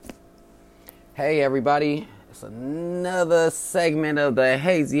Hey everybody, it's another segment of the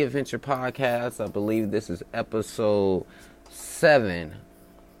Hazy Adventure Podcast. I believe this is episode 7.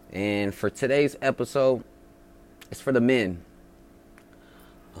 And for today's episode, it's for the men.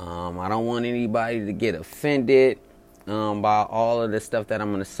 I don't want anybody to get offended by all of the stuff that I'm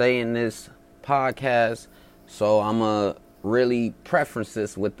going to say in this podcast. So I'm going to really preference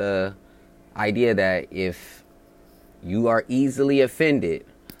this with the idea that if you are easily offended,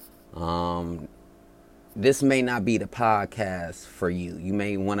 this may not be the podcast for you. You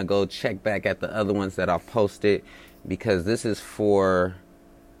may want to go check back at the other ones that I've posted, because this is for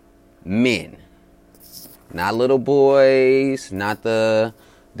men, not little boys, not the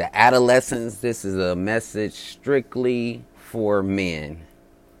adolescents. This is a message strictly for men.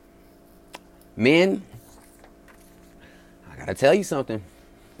 Men, I gotta tell you something.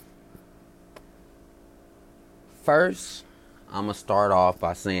 First, I'm gonna start off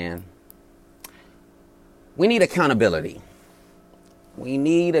by saying we need accountability. We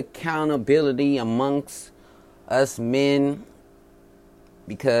need accountability amongst us men,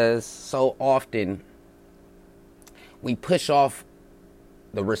 because so often we push off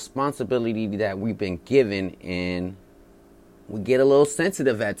the responsibility that we've been given, and we get a little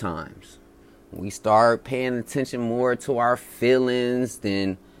sensitive at times. We start paying attention more to our feelings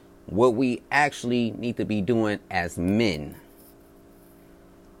than what we actually need to be doing as men.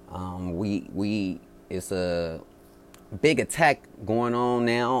 It's a big attack going on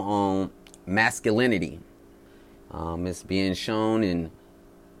now on masculinity. It's being shown in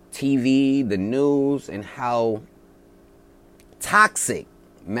TV, the news, and how toxic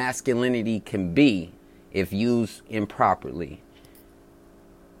masculinity can be if used improperly.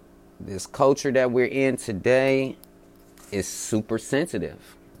 This culture that we're in today is super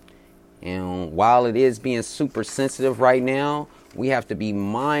sensitive. And while it is being super sensitive right now, we have to be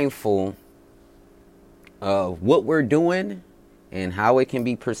mindful of what we're doing and how it can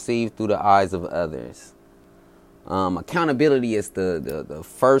be perceived through the eyes of others. Accountability is the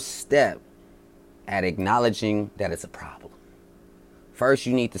first step at acknowledging that it's a problem. First,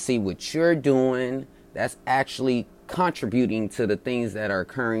 you need to see what you're doing that's actually contributing to the things that are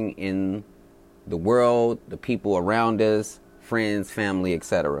occurring in the world, the people around us, friends, family,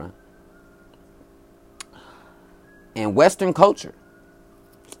 etc. In Western culture,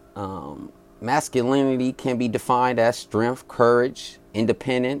 masculinity can be defined as strength, courage,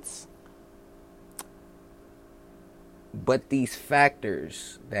 independence. But these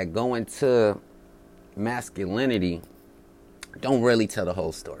factors that go into masculinity don't really tell the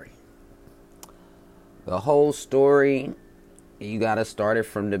whole story. The whole story, you got to start it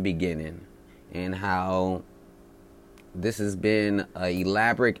from the beginning, and how this has been an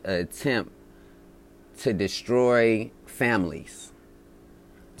elaborate attempt to destroy families,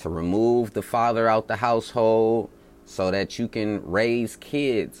 to remove the father out the household so that you can raise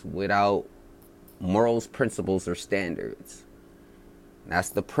kids without morals, principles, or standards. That's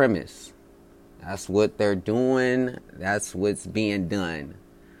the premise. That's what they're doing. That's what's being done.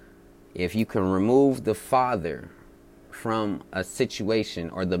 If you can remove the father from a situation,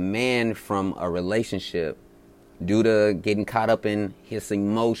 or the man from a relationship, due to getting caught up in his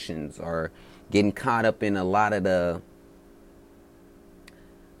emotions, or getting caught up in a lot of the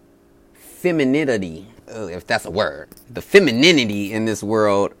femininity, if that's a word, the femininity in this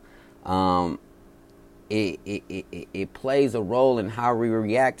world, it plays a role in how we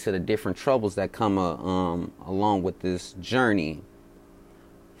react to the different troubles that come along with this journey.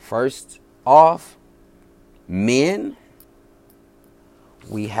 First off, men,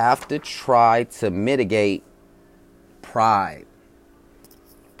 we have to try to mitigate pride.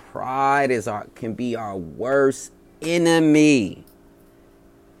 Pride can be our worst enemy.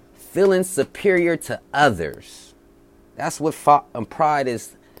 Feeling superior to others. That's what pride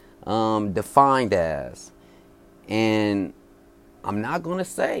is defined as. And I'm not going to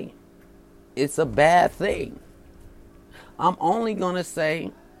say it's a bad thing. I'm only going to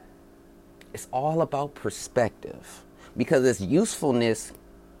say it's all about perspective, because its usefulness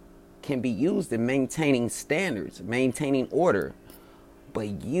can be used in maintaining standards, maintaining order.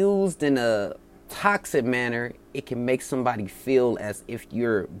 But used in a toxic manner, it can make somebody feel as if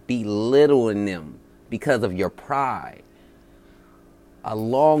you're belittling them because of your pride.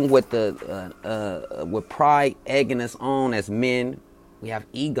 Along with with pride egging us on as men, we have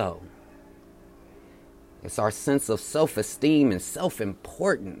ego. It's our sense of self-esteem and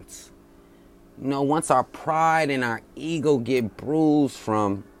self-importance. You know, once our pride and our ego get bruised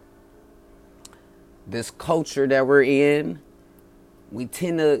from this culture that we're in, we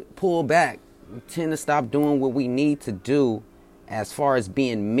tend to pull back. We tend to stop doing what we need to do as far as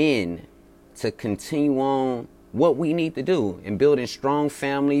being men to continue on what we need to do in building strong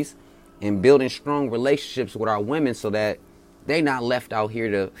families and building strong relationships with our women so that they not left out here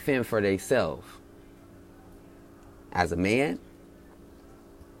to fend for themselves. As a man,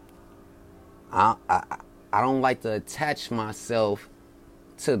 I don't like to attach myself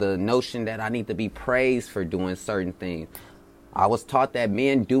to the notion that I need to be praised for doing certain things. I was taught that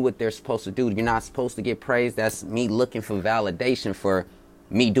men do what they're supposed to do. You're not supposed to get praised. That's me looking for validation for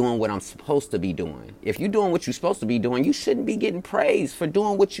me doing what I'm supposed to be doing. If you're doing what you're supposed to be doing, you shouldn't be getting praised for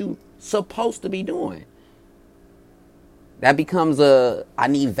doing what you're supposed to be doing. That becomes I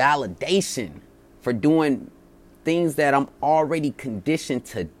need validation for doing things that I'm already conditioned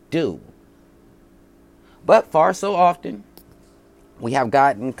to do. But far so often, we have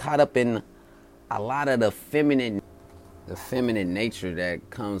gotten caught up in a lot of the feminine nature that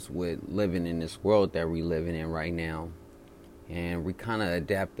comes with living in this world that we're living in right now. And we kind of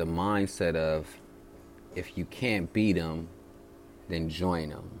adapt the mindset of, if you can't beat them, then join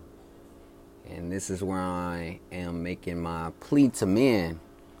them. And this is where I am making my plea to men,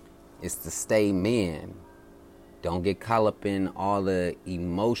 is to stay men. Don't get caught up in all the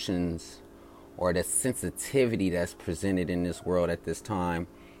emotions or the sensitivity that's presented in this world at this time,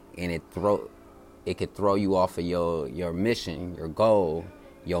 and it could throw you off of your mission, your goal,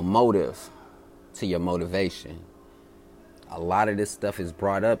 your motive to your motivation. A lot of this stuff is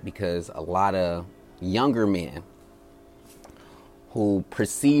brought up because a lot of younger men who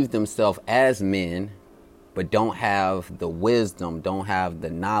perceive themselves as men but don't have the wisdom, don't have the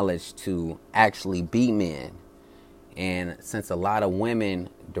knowledge to actually be men. And since a lot of women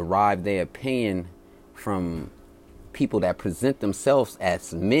derive their opinion from people that present themselves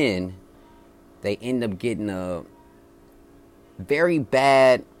as men, they end up getting a very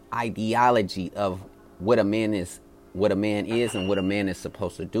bad ideology of what a man is and what a man is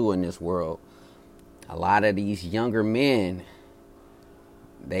supposed to do in this world. A lot of these younger men,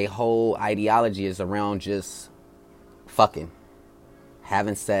 their whole ideology is around just fucking,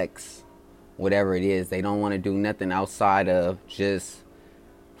 having sex, whatever it is. They don't want to do nothing outside of just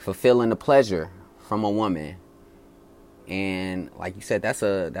fulfilling the pleasure from a woman. And like you said, that's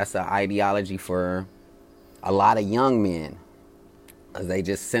an ideology for a lot of young men, because they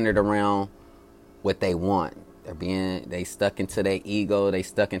just centered around what they want. They stuck into their ego, they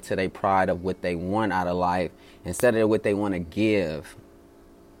stuck into their pride of what they want out of life instead of what they want to give.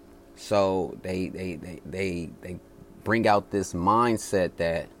 So they bring out this mindset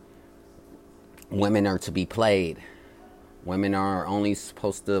that women are to be played. Women are only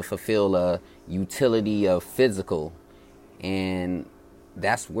supposed to fulfill a utility of physical, and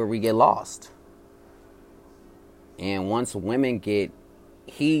that's where we get lost. And once women get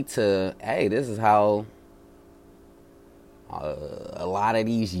heed to, hey, this is how a lot of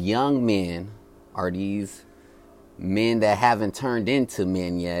these young men, are these men that haven't turned into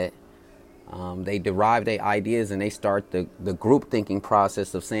men yet, they derive their ideas and they start the group thinking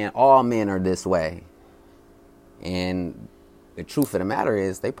process of saying all men are this way. And the truth of the matter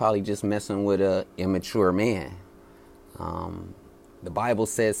is, they probably just messing with a immature man. The Bible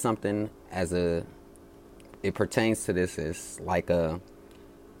says something it pertains to this. It's like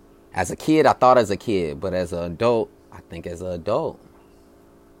as a kid, I thought as a kid, but as an adult, I think as an adult.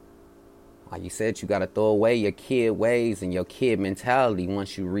 Like you said, you got to throw away your kid ways and your kid mentality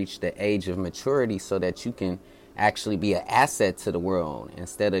once you reach the age of maturity, so that you can actually be an asset to the world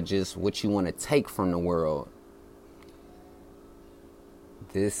instead of just what you want to take from the world.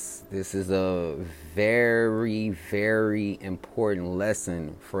 This is a very, very important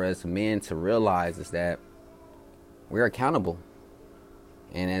lesson for us men to realize, is that we're accountable.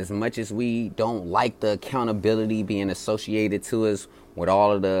 And as much as we don't like the accountability being associated to us with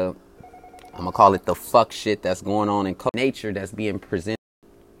all of the, I'm going to call it the fuck shit that's going on in nature that's being presented,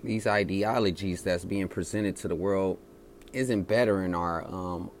 these ideologies that's being presented to the world isn't better in our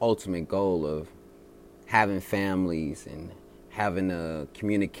ultimate goal of having families and having a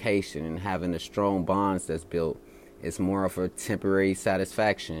communication and having the strong bonds that's built. It's more of a temporary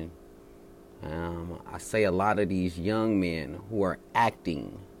satisfaction. I say a lot of these young men who are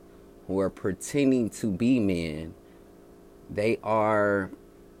acting, who are pretending to be men, they are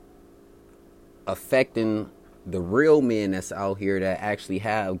affecting the real men that's out here that actually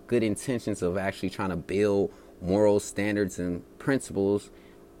have good intentions of actually trying to build moral standards and principles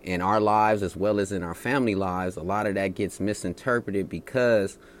in our lives as well as in our family lives. A lot of that gets misinterpreted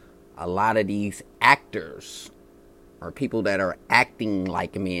because a lot of these actors or people that are acting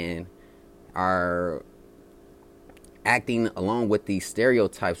like men are acting along with these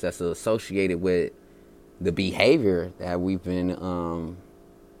stereotypes that's associated with the behavior that we've been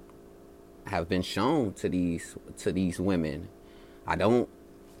have been shown to these women. I don't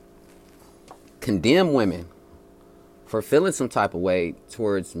condemn women for feeling some type of way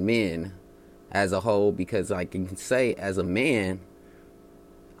towards men as a whole, because like you can say, as a man,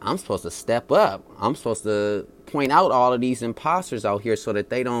 I'm supposed to step up. I'm supposed to point out all of these imposters out here so that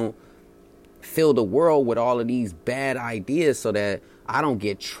they don't fill the world with all of these bad ideas, so that I don't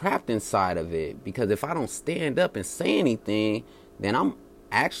get trapped inside of it. Because if I don't stand up and say anything, then I'm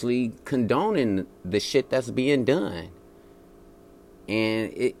actually condoning the shit that's being done.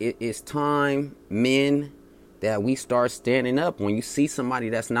 And it's time, men, that we start standing up. When you see somebody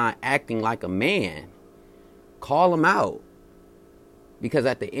that's not acting like a man, call them out. Because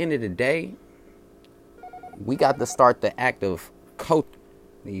at the end of the day, we got to start the act of coach.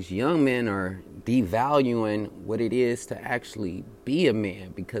 These young men are devaluing what it is to actually be a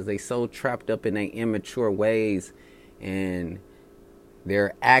man, because they so trapped up in their immature ways, and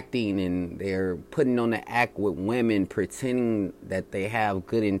they're acting and they're putting on the act with women, pretending that they have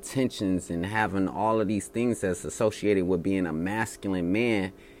good intentions and having all of these things that's associated with being a masculine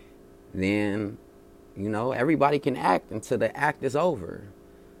man. Then, you know, everybody can act until the act is over.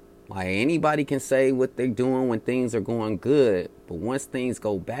 Like, anybody can say what they're doing when things are going good, but once things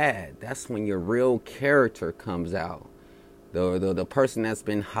go bad, that's when your real character comes out. The person that's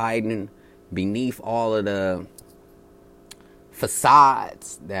been hiding beneath all of the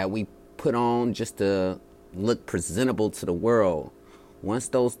facades that we put on just to look presentable to the world. Once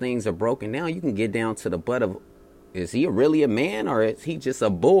those things are broken down, you can get down to the butt of, is he really a man, or is he just a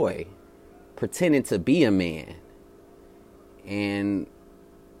boy pretending to be a man? And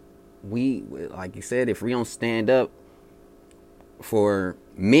we, like you said, if we don't stand up for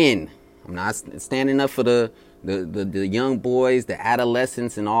men, I'm not standing up for the young boys, the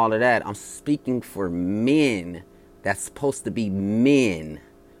adolescents and all of that. I'm speaking for men that's supposed to be men,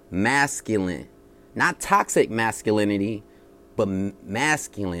 masculine, not toxic masculinity, but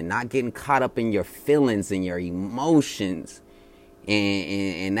masculine, not getting caught up in your feelings and your emotions,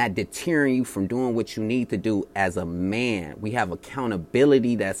 and that deterring you from doing what you need to do as a man. We have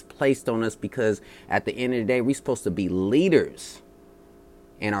accountability that's placed on us, because at the end of the day, we're supposed to be leaders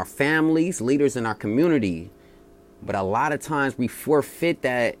in our families, leaders in our community. But a lot of times we forfeit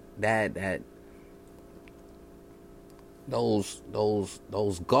those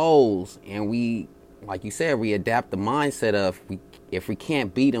goals, and we, like you said, we adapt the mindset of, if we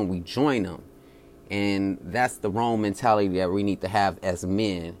can't beat them, we join them. And that's the wrong mentality that we need to have as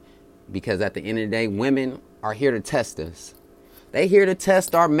men, because at the end of the day, women are here to test us. They here to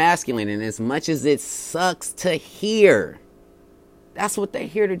test our masculine, and as much as it sucks to hear, that's what they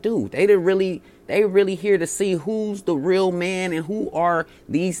here to do. They really here to see who's the real man and who are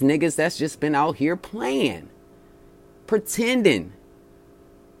these niggas that's just been out here playing, pretending.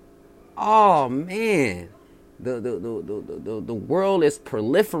 Oh man, the world is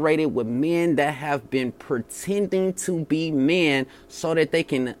proliferated with men that have been pretending to be men so that they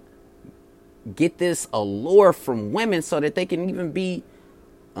can get this allure from women, so that they can even be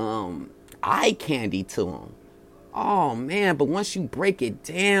eye candy to them. Oh man, but once you break it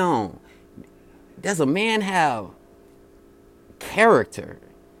down, does a man have character?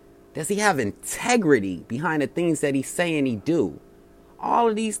 Does he have integrity behind the things that he say and he do? All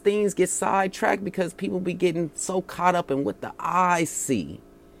of these things get sidetracked because people be getting so caught up in what the eyes see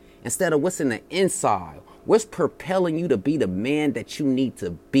instead of what's in the inside. What's propelling you to be the man that you need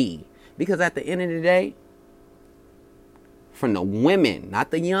to be? Because at the end of the day, from the women, not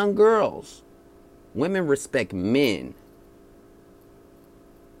the young girls, women respect men.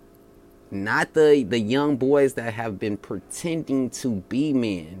 Not the young boys that have been pretending to be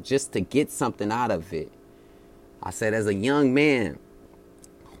men just to get something out of it. I said, as a young man,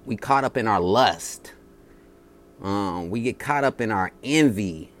 we caught up in our lust. We get caught up in our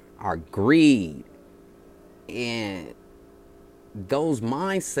envy, our greed. And those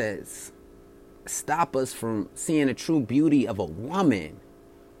mindsets stop us from seeing the true beauty of a woman.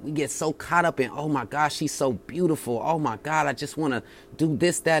 We get so caught up in, oh my gosh, she's so beautiful. Oh my God, I just want to do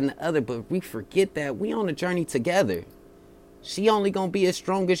this, that, and the other. But we forget that we on a journey together. She only going to be as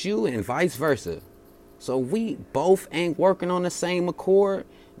strong as you, and vice versa. So if we both ain't working on the same accord,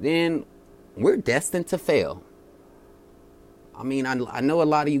 then we're destined to fail. I mean, I know a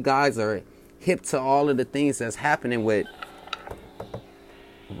lot of you guys are hip to all of the things that's happening with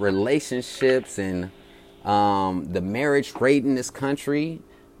relationships and the marriage rate in this country.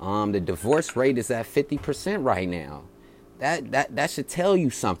 The divorce rate is at 50% right now. That should tell you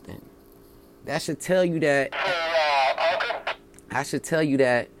something. That should tell you that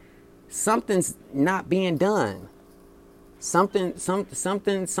something's not being done. Somehow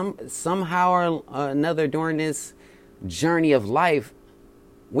or another during this journey of life,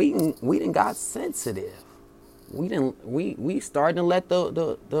 we done got sensitive. We starting to let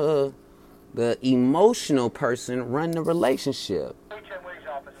the emotional person run the relationship,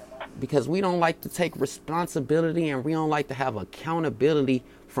 because we don't like to take responsibility and we don't like to have accountability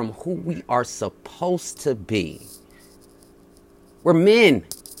from who we are supposed to be. We're men.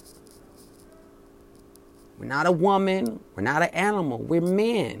 We're not a woman. We're not an animal. We're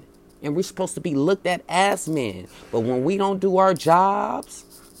men. And we're supposed to be looked at as men. But when we don't do our jobs,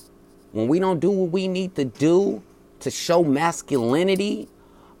 when we don't do what we need to do to show masculinity,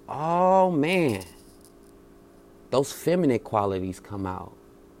 oh man, those feminine qualities come out.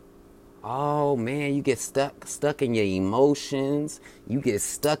 Oh man, you get stuck in your emotions. You get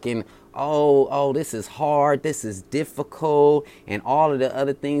stuck in, oh, this is hard, this is difficult, and all of the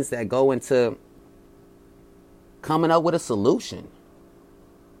other things that go into coming up with a solution.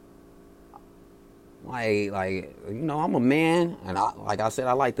 Like I'm a man, and like I said,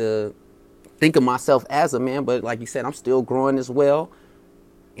 I like to think of myself as a man, but like you said, I'm still growing as well.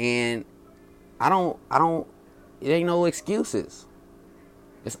 And it ain't no excuses.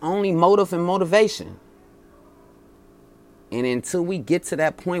 It's only motive and motivation. And until we get to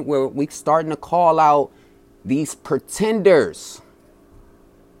that point where we starting to call out these pretenders,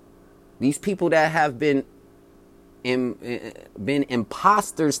 these people that have been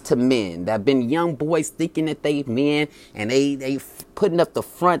imposters to men, that have been young boys thinking that they men, and they putting up the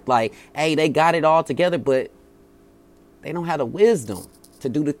front like, hey, they got it all together, but they don't have the wisdom to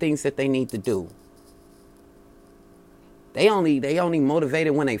do the things that they need to do. They only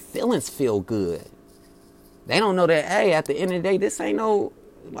motivated when their feelings feel good. They don't know that, hey, at the end of the day, this ain't no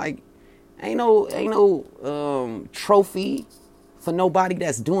trophy for nobody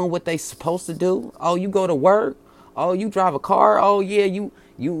that's doing what they supposed to do. Oh, you go to work. Oh, you drive a car. Oh, yeah, you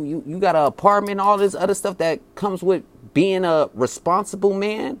got an apartment. All this other stuff that comes with being a responsible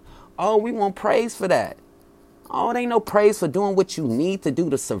man. Oh, we want praise for that. Oh, it ain't no praise for doing what you need to do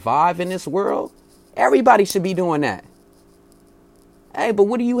to survive in this world. Everybody should be doing that. Hey, but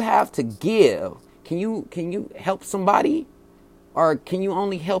what do you have to give? Can you help somebody? Or can you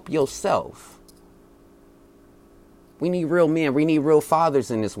only help yourself? We need real men. We need real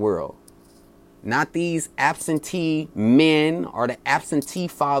fathers in this world. Not these absentee men or the absentee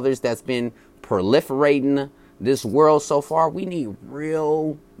fathers that's been proliferating this world so far. We need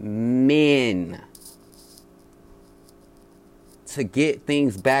real men to get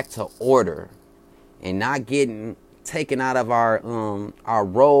things back to order and not getting taken out of our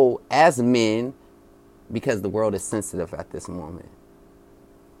role as men because the world is sensitive at this moment.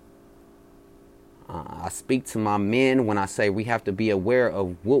 I speak to my men when I say we have to be aware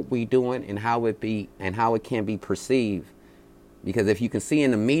of what we're doing and how it can be perceived. Because if you can see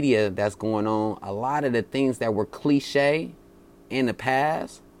in the media that's going on, a lot of the things that were cliche in the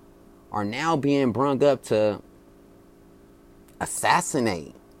past are now being brung up to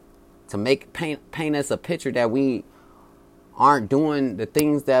assassinate, to paint us a picture that we aren't doing the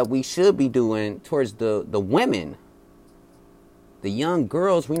things that we should be doing towards the women. The young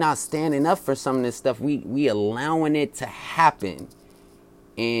girls, we're not standing up for some of this stuff. We allowing it to happen.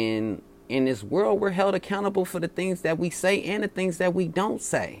 And in this world, we're held accountable for the things that we say and the things that we don't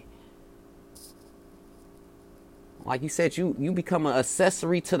say. Like you said, you become an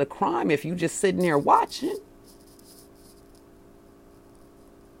accessory to the crime if you just sitting there watching.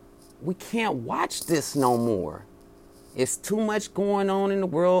 We can't watch this no more. It's too much going on in the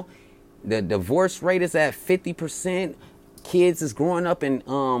world. The divorce rate is at 50%. Kids is growing up in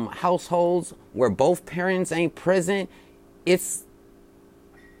households where both parents ain't present. It's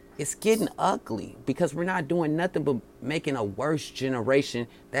getting ugly because we're not doing nothing but making a worse generation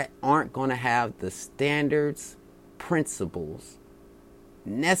that aren't going to have the standards, principles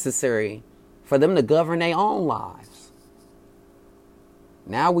necessary for them to govern their own lives.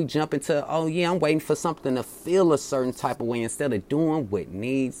 Now we jump into, oh yeah, I'm waiting for something to feel a certain type of way instead of doing what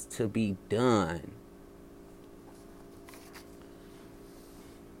needs to be done.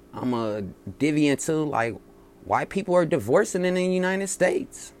 I'm a divvy into like why people are divorcing in the United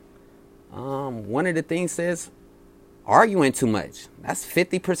States. One of the things says arguing too much. That's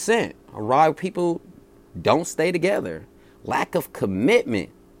 50%. Why people don't stay together. Lack of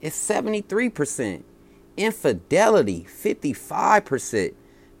commitment is 73%. Infidelity, 55%.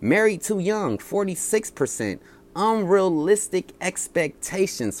 Married too young, 46%. Unrealistic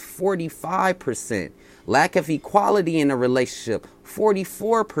expectations, 45%. Lack of equality in a relationship,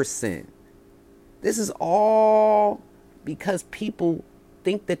 44%. This is all because people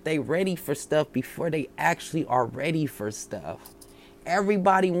think that they ready for stuff before they actually are ready for stuff.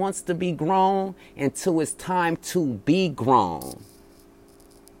 Everybody wants to be grown until it's time to be grown.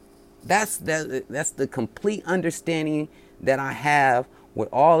 That's the complete understanding that I have with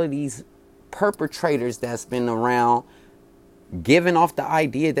all of these perpetrators that's been around, giving off the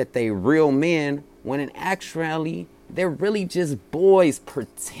idea that they real men, when in actuality they're really just boys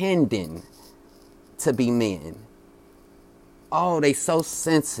pretending to be men. Oh, they so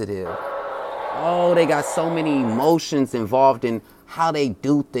sensitive. Oh, they got so many emotions involved in how they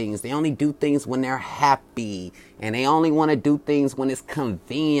do things. They only do things when they're happy, and they only want to do things when it's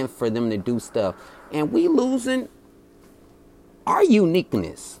convenient for them to do stuff. And we losing our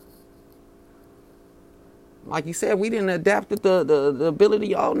uniqueness. Like you said, we didn't adapt with the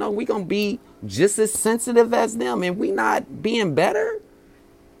ability. Oh no, we gonna be just as sensitive as them, and we not being better.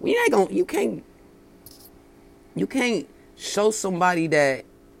 We ain't gonna. You can't show somebody that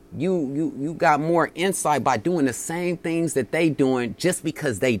you got more insight by doing the same things that they doing just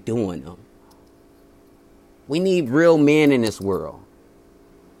because they doing them. We need real men in this world.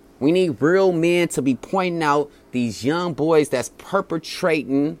 We need real men to be pointing out these young boys that's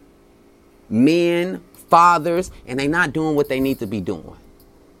perpetrating, men, fathers, and they not doing what they need to be doing.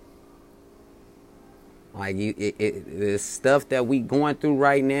 Like the stuff that we going through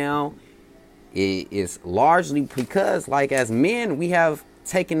right now is largely because, like, as men, we have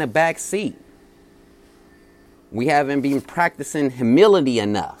taken the back seat. We haven't been practicing humility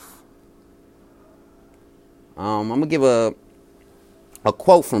enough. I'm gonna give a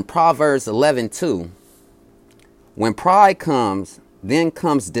quote from Proverbs 11:2. When pride comes, then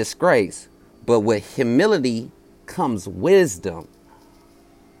comes disgrace, but with humility comes wisdom.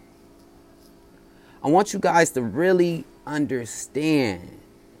 I want you guys to really understand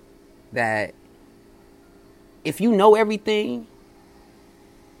that if you know everything,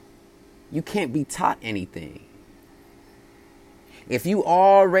 you can't be taught anything. If you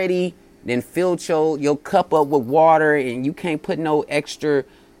already then filled your cup up with water and you can't put no extra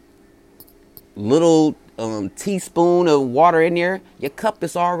little teaspoon of water in there, your cup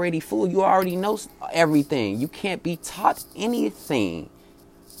is already full. You already know everything. You can't be taught anything.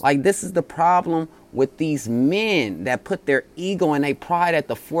 Like, this is the problem with these men that put their ego and their pride at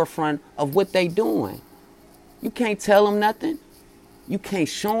the forefront of what they doing. You can't tell them nothing. You can't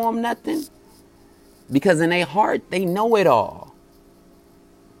show them nothing. Because in their heart, they know it all.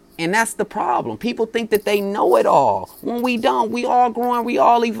 And that's the problem. People think that they know it all. When we don't, we all growing, we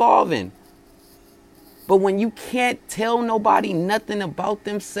all evolving. But when you can't tell nobody nothing about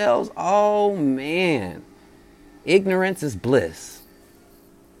themselves, oh man, ignorance is bliss.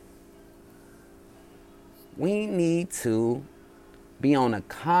 We need to be on a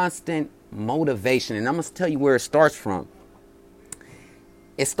constant motivation. And I'm going to tell you where it starts from.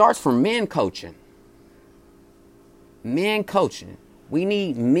 It starts from men coaching. Men coaching. We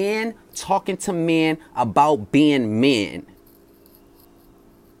need men talking to men about being men.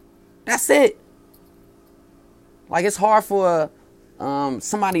 That's it. Like, it's hard for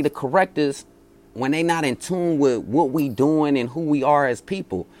somebody to correct us when they not in tune with what we doing and who we are as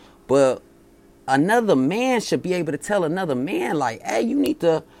people. But another man should be able to tell another man, like, hey, you need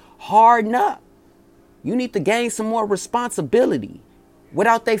to harden up. You need to gain some more responsibility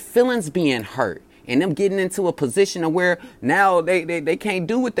without their feelings being hurt and them getting into a position of where now they can't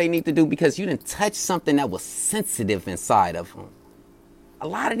do what they need to do because you didn't touch something that was sensitive inside of them. A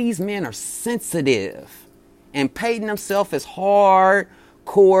lot of these men are sensitive and painting themselves as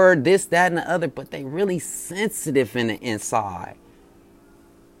hardcore, this, that, and the other, but they really sensitive in the inside.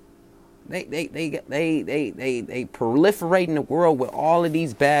 They proliferate in the world with all of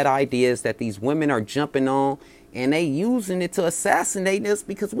these bad ideas that these women are jumping on, and they using it to assassinate us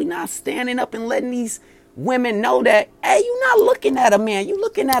because we're not standing up and letting these women know that, hey, you're not looking at a man, you're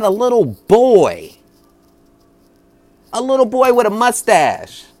looking at a little boy. A little boy with a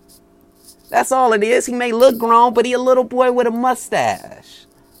mustache. That's all it is. He may look grown, but he a little boy with a mustache.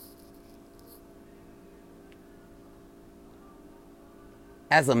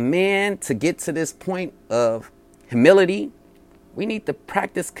 As a man, to get to this point of humility, we need to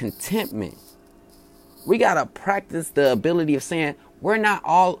practice contentment. We got to practice the ability of saying, we're not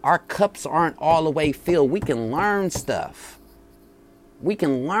all, our cups aren't all the way filled. We can learn stuff. We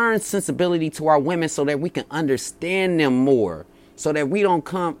can learn sensibility to our women so that we can understand them more. So that we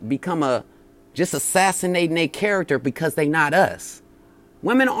don't become just assassinating their character because they not us.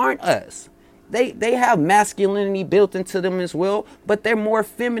 Women aren't us. They have masculinity built into them as well, but they're more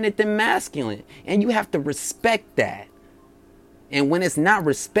feminine than masculine. And you have to respect that. And when it's not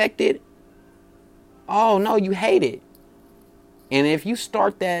respected, oh no, you hate it. And if you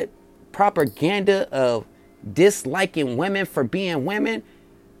start that propaganda of disliking women for being women,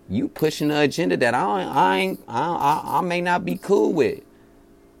 you pushing the agenda that I may not be cool with.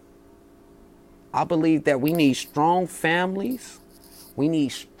 I believe that we need strong families. We need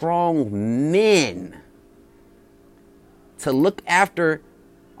strong men to look after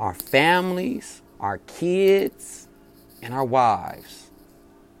our families, our kids, and our wives.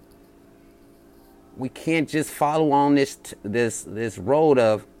 We can't just follow on this road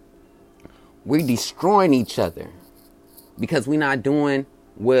of we're destroying each other because we're not doing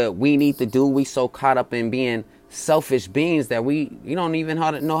what we need to do. We so caught up in being selfish beings that you don't even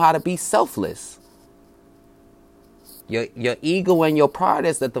know how to be selfless. Your ego and your pride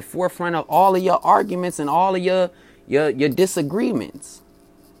is at the forefront of all of your arguments and all of your disagreements.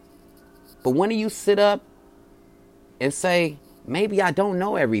 But when do you sit up and say, maybe I don't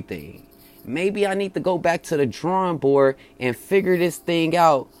know everything? Maybe I need to go back to the drawing board and figure this thing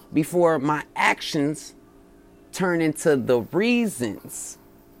out before my actions turn into the reasons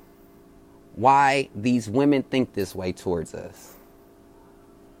why these women think this way towards us.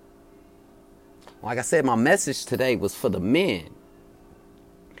 Like I said, my message today was for the men.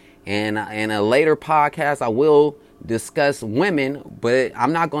 And in a later podcast, I will discuss women, but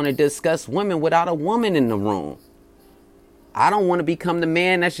I'm not going to discuss women without a woman in the room. I don't want to become the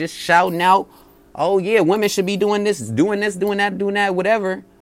man that's just shouting out, oh yeah, women should be doing this, doing that, whatever.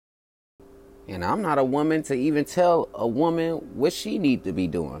 And I'm not a woman to even tell a woman what she needs to be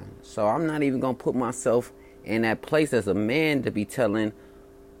doing. So I'm not even going to put myself in that place as a man to be telling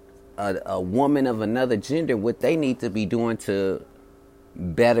a woman of another gender what they need to be doing to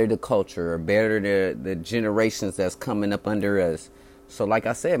better the culture or better the generations that's coming up under us. So like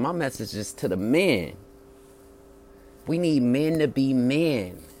I said, my message is to the men. We need men to be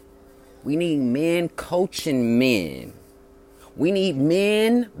men. We need men coaching men. We need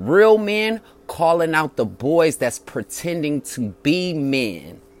men, real men, calling out the boys that's pretending to be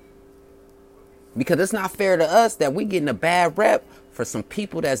men. Because it's not fair to us that we getting a bad rep for some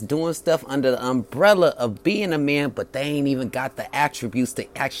people that's doing stuff under the umbrella of being a man, but they ain't even got the attributes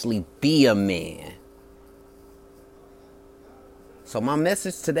to actually be a man. So my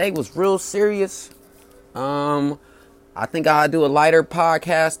message today was real serious. I think I'll do a lighter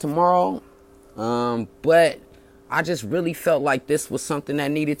podcast tomorrow. But I just really felt like this was something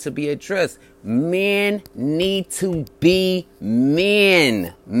that needed to be addressed. Men need to be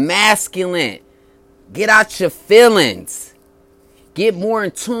men, masculine. Get out your feelings. Get more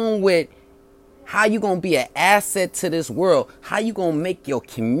in tune with how you going to be an asset to this world. How you going to make your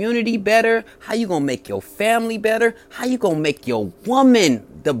community better. How you going to make your family better. How you going to make your woman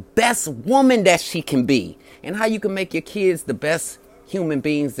the best woman that she can be. And how you can make your kids the best human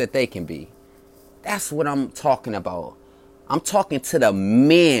beings that they can be. That's what I'm talking about. I'm talking to the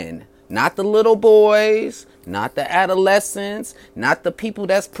men, not the little boys, not the adolescents, not the people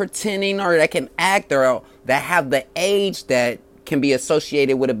that's pretending or that can act or that have the age that can be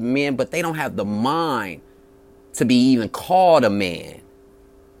associated with a man, but they don't have the mind to be even called a man.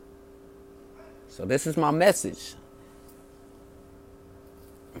 So this is my message.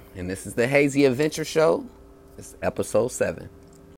 And this is the Hazy Adventure Show. It's episode 7.